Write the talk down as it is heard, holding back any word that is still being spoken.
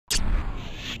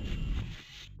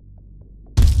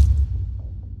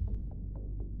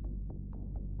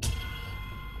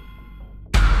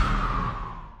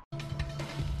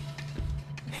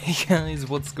Hey guys,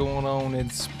 what's going on?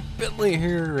 It's Billy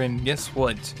here, and guess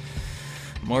what?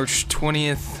 March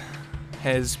 20th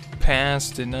has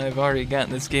passed, and I've already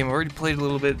gotten this game. I've already played a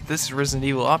little bit. This is Resident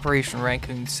Evil Operation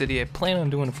Racoon City. I plan on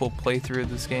doing a full playthrough of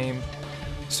this game,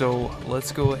 so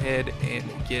let's go ahead and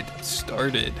get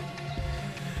started.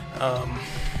 Alright,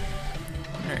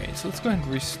 so let's go ahead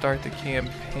and restart the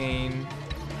campaign.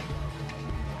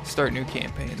 Start new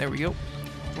campaign. There we go.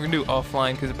 We're gonna do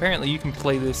offline because apparently you can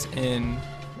play this in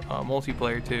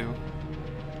multiplayer too.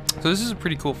 So this is a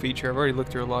pretty cool feature. I've already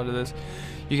looked through a lot of this.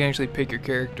 You can actually pick your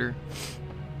character.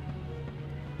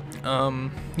 You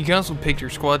can also pick your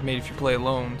squad mate if you play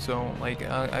alone. So like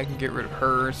I can get rid of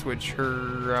her, switch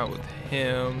her out with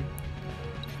him,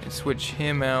 and switch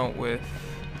him out with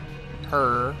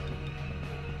her.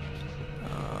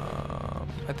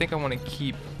 I think I want to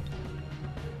keep.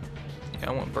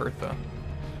 Yeah, I want Bertha.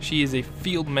 She is a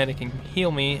field medic and can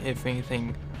heal me if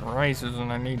anything arises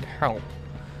and I need help.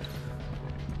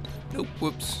 Nope,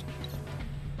 whoops.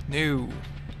 No.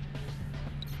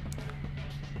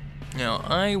 Now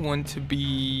I want to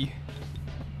be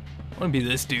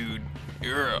this dude.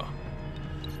 Yeah.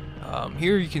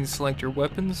 Here you can select your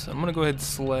weapons. I'm gonna go ahead and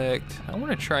select. I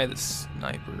want to try the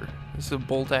sniper. This is a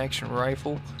bolt action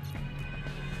rifle.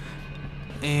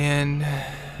 And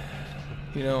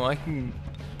you know, I can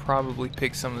probably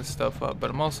pick some of this stuff up, but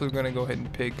I'm also going to go ahead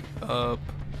and pick up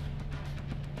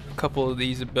a couple of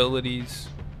these abilities.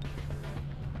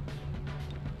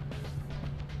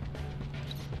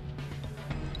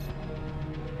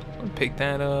 I'll pick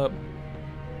that up.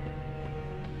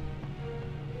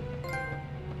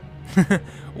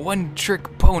 One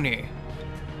trick pony.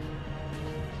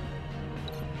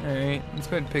 Alright, let's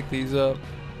go ahead and pick these up.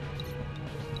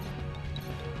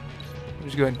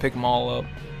 Just go ahead and pick them all up.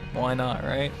 Why not,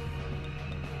 right?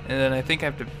 And then I think I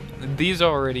have to. These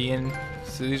are already in,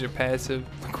 so these are passive.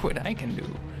 Look what I can do.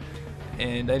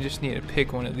 And I just need to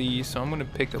pick one of these, so I'm gonna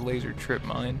pick the laser trip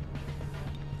mine.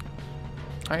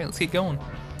 Alright, let's get going.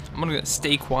 I'm gonna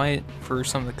stay quiet for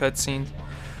some of the cutscenes.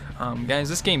 Guys,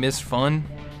 this game is fun.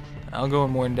 I'll go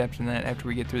in more in depth in that after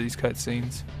we get through these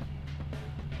cutscenes.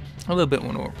 A little bit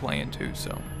when we're playing too,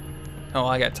 so. Oh,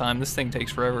 I got time. This thing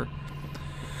takes forever.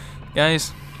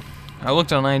 Guys, I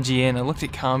looked on IGN, I looked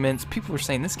at comments. People were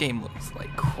saying this game looks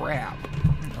like crap.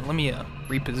 Now, let me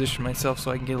reposition myself so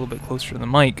I can get a little bit closer to the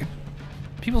mic.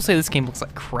 People say this game looks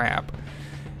like crap.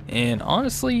 And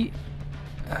honestly,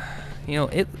 you know,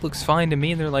 it looks fine to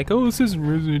me. And they're like, oh, this isn't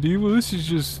Resident Evil, this is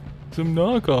just some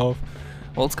knockoff.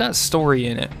 Well, it's got story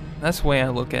in it. That's the way I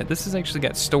look at it. This has actually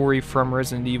got story from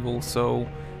Resident Evil, so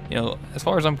you know, as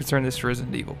far as I'm concerned, this is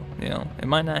Resident Evil. You know, it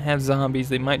might not have zombies.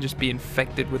 They might just be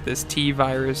infected with this T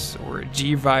virus or a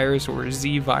G virus or a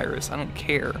Z virus. I don't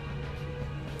care.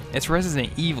 It's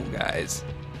Resident Evil, guys.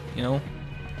 You know?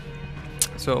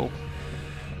 So,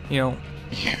 you know,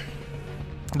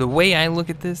 the way I look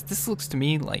at this looks to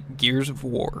me like Gears of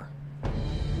War.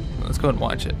 Let's go ahead and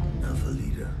watch it. Alpha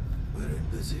leader, we're in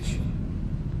position.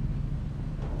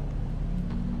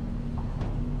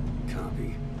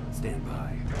 Copy. Stand by.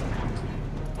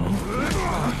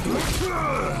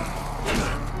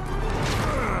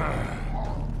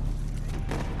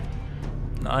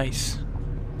 Nice.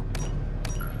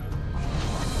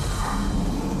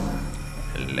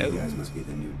 Hello. You guys must be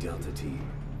the new Delta team.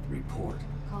 Report.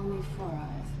 Call me Four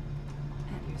Eyes.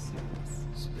 At your service.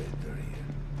 Spectre here.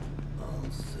 All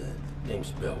set.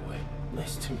 Name's Bellway.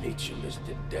 Nice to meet you,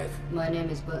 Mr. Death. My name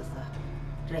is Bertha.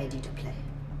 Ready to play.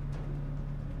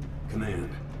 Command,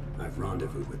 I've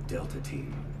rendezvoused with Delta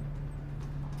team.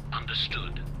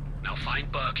 Understood. Now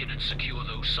find Birkin and secure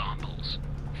those samples.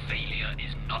 Failure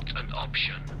is not an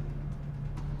option.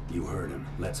 You heard him.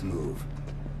 Let's move.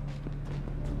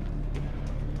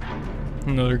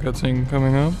 Another cutscene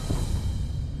coming up.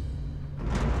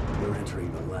 We're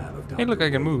entering the lab of Dr. Hey, look, I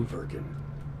can move. Birkin,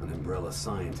 an umbrella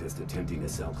scientist attempting to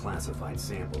sell classified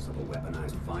samples of a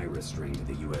weaponized virus strain to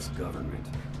the U.S. government.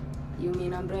 You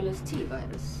mean Umbrella's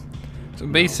T-virus? So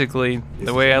basically,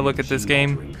 the way I look at this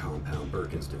game,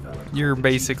 you're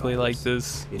basically like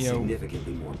this, you know,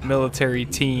 military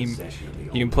team.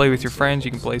 You can play with your friends,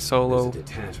 you can play solo.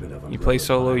 You play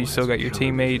solo, you still got your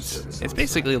teammates. It's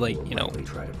basically like, you know,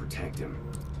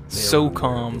 so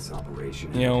calm,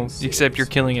 you know, except you're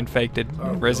killing infected.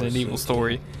 Resident Evil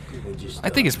story. I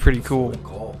think it's pretty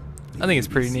cool. I think it's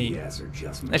pretty neat.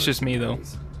 That's just me though.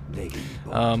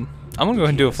 I'm gonna go ahead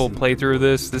and do a full playthrough of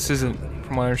this. This isn't,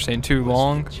 from what I understand, too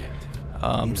long.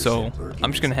 So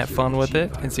I'm just gonna have fun with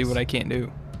it and see what I can do.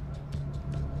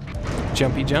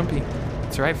 Jumpy, jumpy.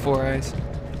 That's right, Four Eyes.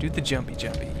 Do the jumpy,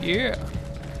 jumpy. Yeah.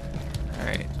 All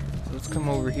right. So let's come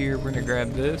over here. We're gonna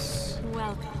grab this.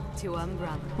 Welcome. to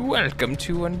Umbrella. Welcome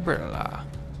to Umbrella.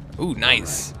 Ooh,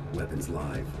 nice. Weapons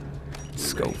live.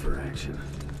 Scope. Ready for action.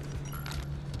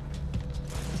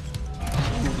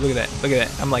 Ooh, look at that. Look at that.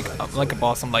 I'm like a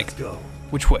boss. I'm like, Let's go.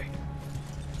 which way?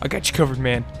 I got you covered,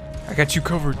 man. I got you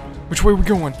covered. Which way are we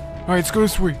going? All right, let's go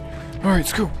this way. All right,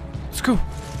 let's go. Let's go.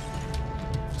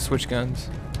 Switch guns.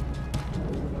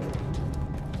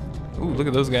 Ooh, look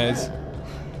at those guys.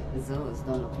 Those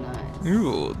don't look nice.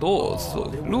 Ooh, those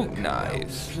look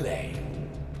nice. Play.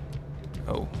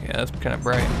 Oh, yeah, that's kind of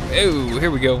bright. Oh,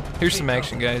 here we go. Here's some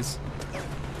action, guys.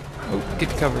 Oh, get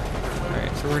to cover.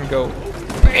 Alright, so we're gonna go.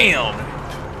 BAM!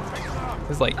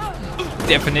 It's like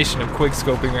definition of quick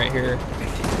scoping right here.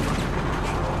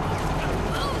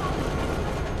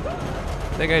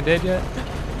 Is that guy dead yet?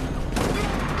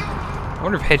 I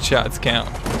wonder if headshots count.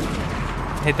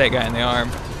 Hit that guy in the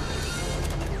arm.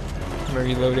 I'm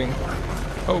reloading.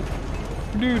 Oh,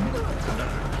 dude.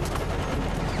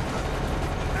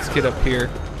 Let's get up here.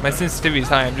 My sensitivity's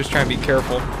high. I'm just trying to be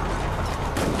careful.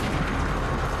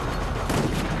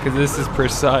 Because this is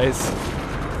precise.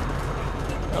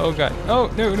 Oh, God.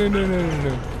 Oh, no, no, no, no, no,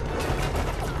 no.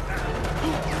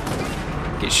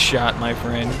 Get shot, my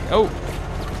friend. Oh.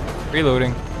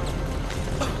 Reloading.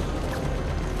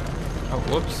 Oh,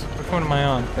 whoops. Which one am I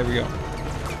on? There we go.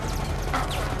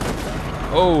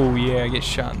 Oh, yeah, I get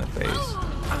shot in the face.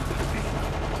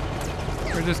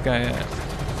 Where's this guy at?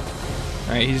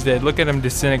 Alright, he's dead. Look at him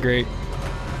disintegrate.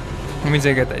 That means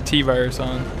I got that T-virus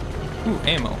on. Ooh,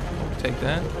 ammo. I'll take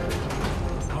that.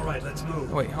 Alright, let's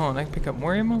move. Oh, wait, hold on. I can pick up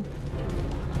more ammo?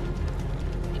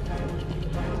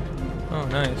 Oh,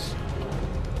 nice.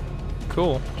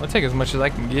 Cool. I'll take as much as I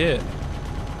can get.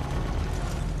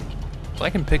 So I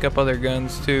can pick up other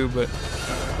guns too, but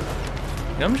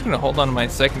you know, I'm just gonna hold on to my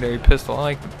secondary pistol. I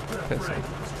like the pistol.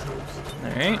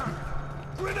 Alright.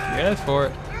 Yes for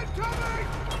it.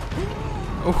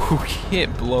 Oh,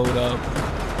 get blowed up.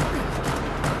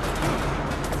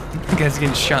 The guy's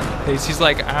getting shot in the face. He's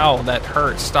like, ow, that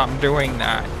hurts. Stop doing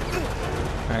that.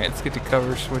 Alright, let's get to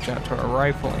cover, switch out to our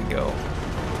rifle and go.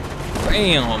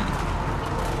 Bam!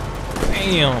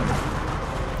 Bam!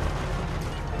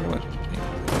 What?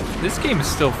 This game is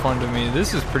still fun to me.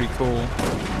 This is pretty cool.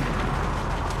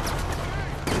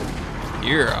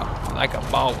 Yeah, like a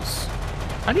boss.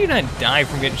 How do you not die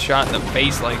from getting shot in the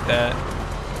face like that?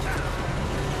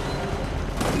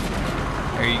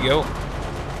 There you go.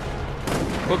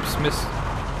 Whoops, miss.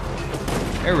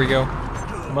 There we go.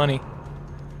 Money.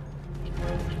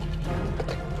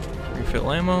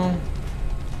 Refill ammo.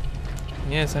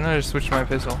 Yes, I know how to switch my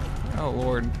pistol. Oh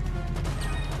lord.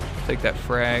 Take that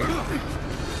frag.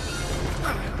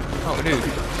 Oh dude.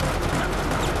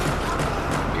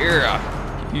 Yeah.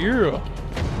 Yeah.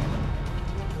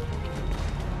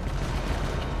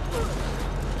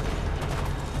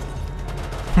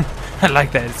 I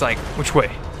like that. It's like, which way?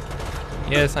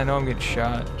 Yes, I know I'm getting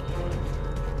shot. You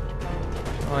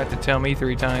don't have to tell me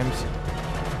 3 times.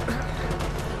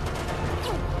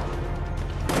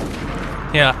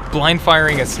 Yeah, blind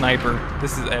firing a sniper.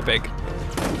 This is epic.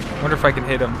 Wonder if I can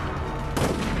hit him.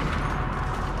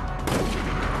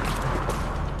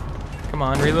 Come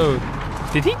on, reload.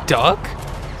 Did he duck?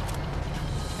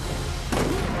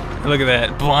 Look at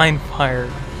that. Blind fire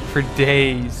for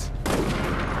days.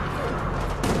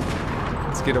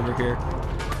 Let's get over here.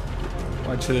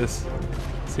 Watch this.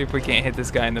 See if we can't hit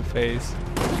this guy in the face.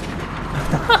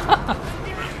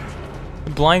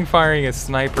 Blind firing a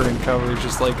sniper in cover is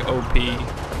just like OP.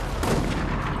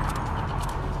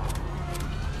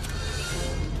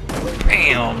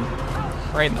 Bam!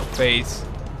 Right in the face.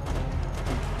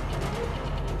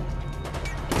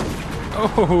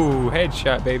 Oh,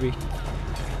 headshot, baby.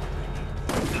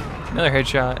 Another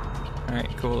headshot.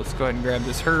 Alright, cool. Let's go ahead and grab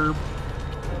this herb.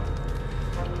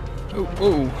 Oh,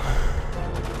 oh.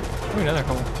 Oh, another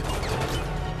hole.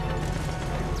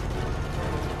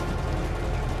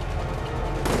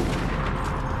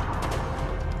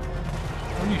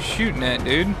 What are you shooting at,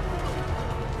 dude?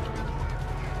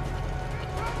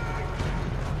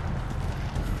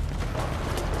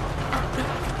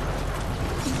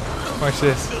 Watch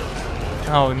this.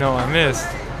 Oh no, I missed.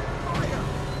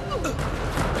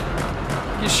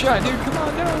 Get shot, dude. Come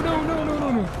on. No, no, no, no,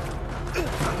 no, no.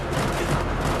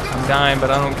 I'm dying, but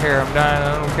I don't care. I'm dying.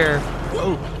 I don't care.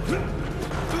 Oh.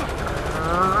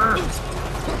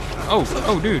 Oh,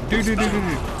 oh, dude. Dude.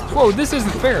 Whoa, this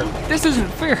isn't fair. This isn't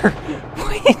fair.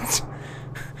 Wait.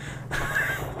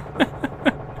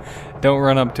 Don't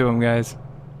run up to him, guys.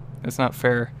 That's not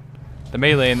fair. The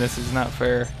melee in this is not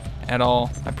fair at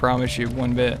all. I promise you,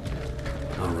 one bit.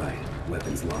 All right,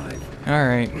 weapons live. All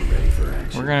right. We're ready for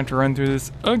action. We're gonna have to run through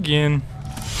this again.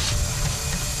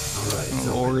 It's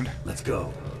Oh, open. Lord. Let's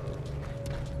go.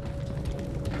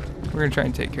 We're gonna try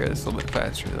and take care of this a little bit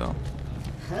faster, though.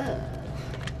 Huh.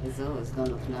 It's always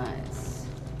gonna look nice.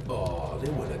 Oh,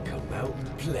 they wanna come out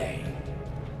and play.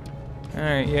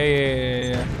 Alright,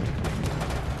 yeah.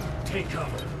 Take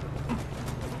cover.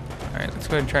 Alright, let's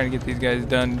go ahead and try to get these guys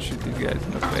done and shoot these guys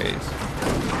in the face.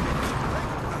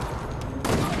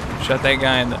 Shot that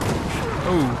guy in the...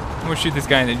 Ooh, I'm gonna shoot this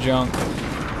guy in the junk.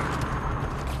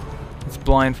 Let's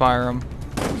blind fire him.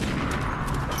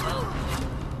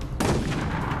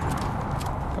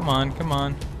 Come on, come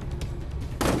on.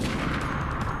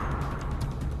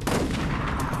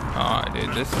 Aw,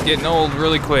 dude, this is getting old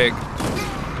really quick.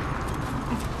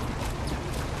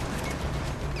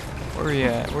 Where you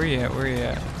at? Where you at? Where you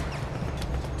at?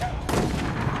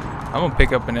 I'm gonna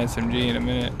pick up an SMG in a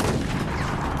minute.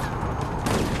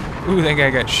 Ooh, that guy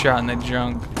got shot in the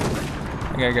junk.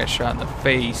 That guy got shot in the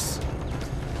face.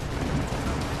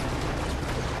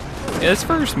 Yeah, this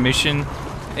first mission,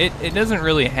 it doesn't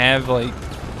really have like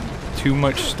too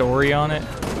much story on it,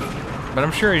 but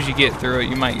I'm sure as you get through it,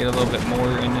 you might get a little bit more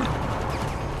in it.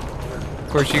 Of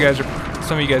course,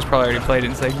 some of you guys probably already played it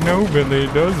and say, no, Billy,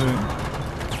 it doesn't.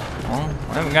 Well,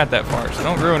 I haven't got that far, so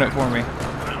don't ruin it for me.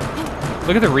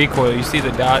 Look at the recoil. You see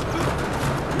the dot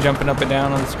jumping up and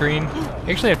down on the screen?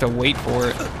 You actually have to wait for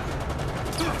it.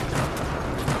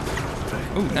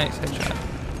 Ooh, nice headshot.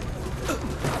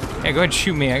 Yeah, go ahead and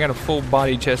shoot me. I got a full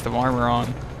body chest of armor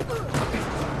on.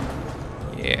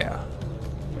 Yeah.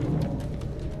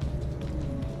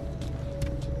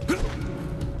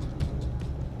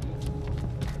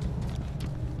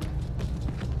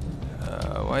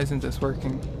 Why isn't this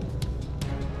working?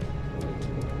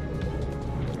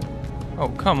 Oh,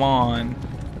 come on.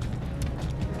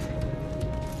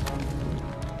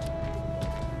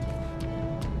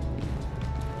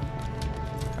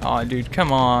 Aw, dude,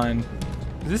 come on.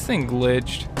 Is this thing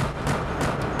glitched?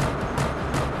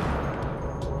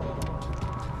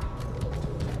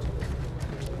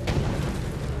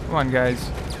 Come on, guys.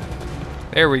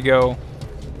 There we go.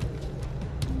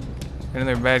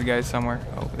 Another bad guy somewhere.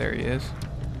 Oh, there he is.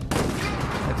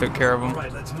 I took care of him.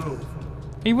 Alright, let's move.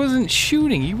 He wasn't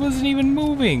shooting. He wasn't even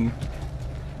moving.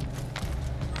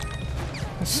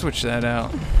 Let's switch that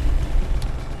out.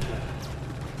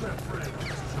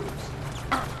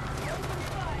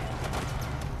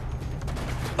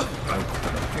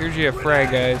 Here's your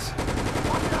frag, guys.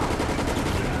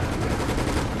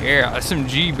 Yeah,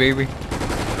 SMG, baby.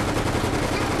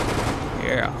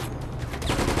 Yeah.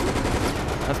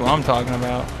 That's what I'm talking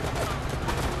about.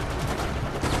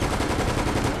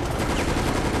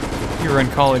 You run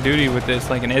Call of Duty with this,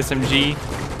 like an SMG,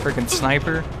 freaking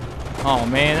sniper. Oh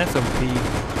man, that's OP.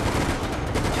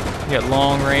 You got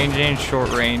long range and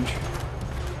short range.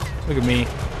 Look at me.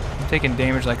 I'm taking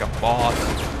damage like a boss.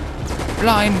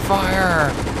 Blind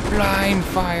fire! Blind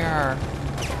fire!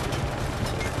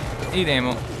 Need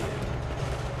ammo.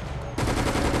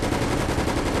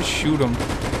 Just shoot him.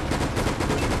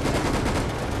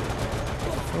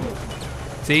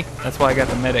 See? That's why I got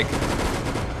the medic.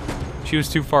 She was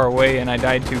too far away and I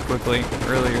died too quickly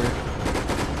earlier.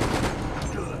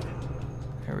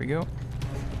 There we go.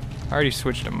 I already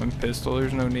switched to my pistol.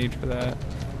 There's no need for that.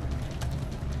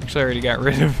 Actually, I already got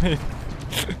rid of it.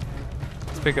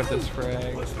 Let's pick up this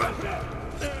frag.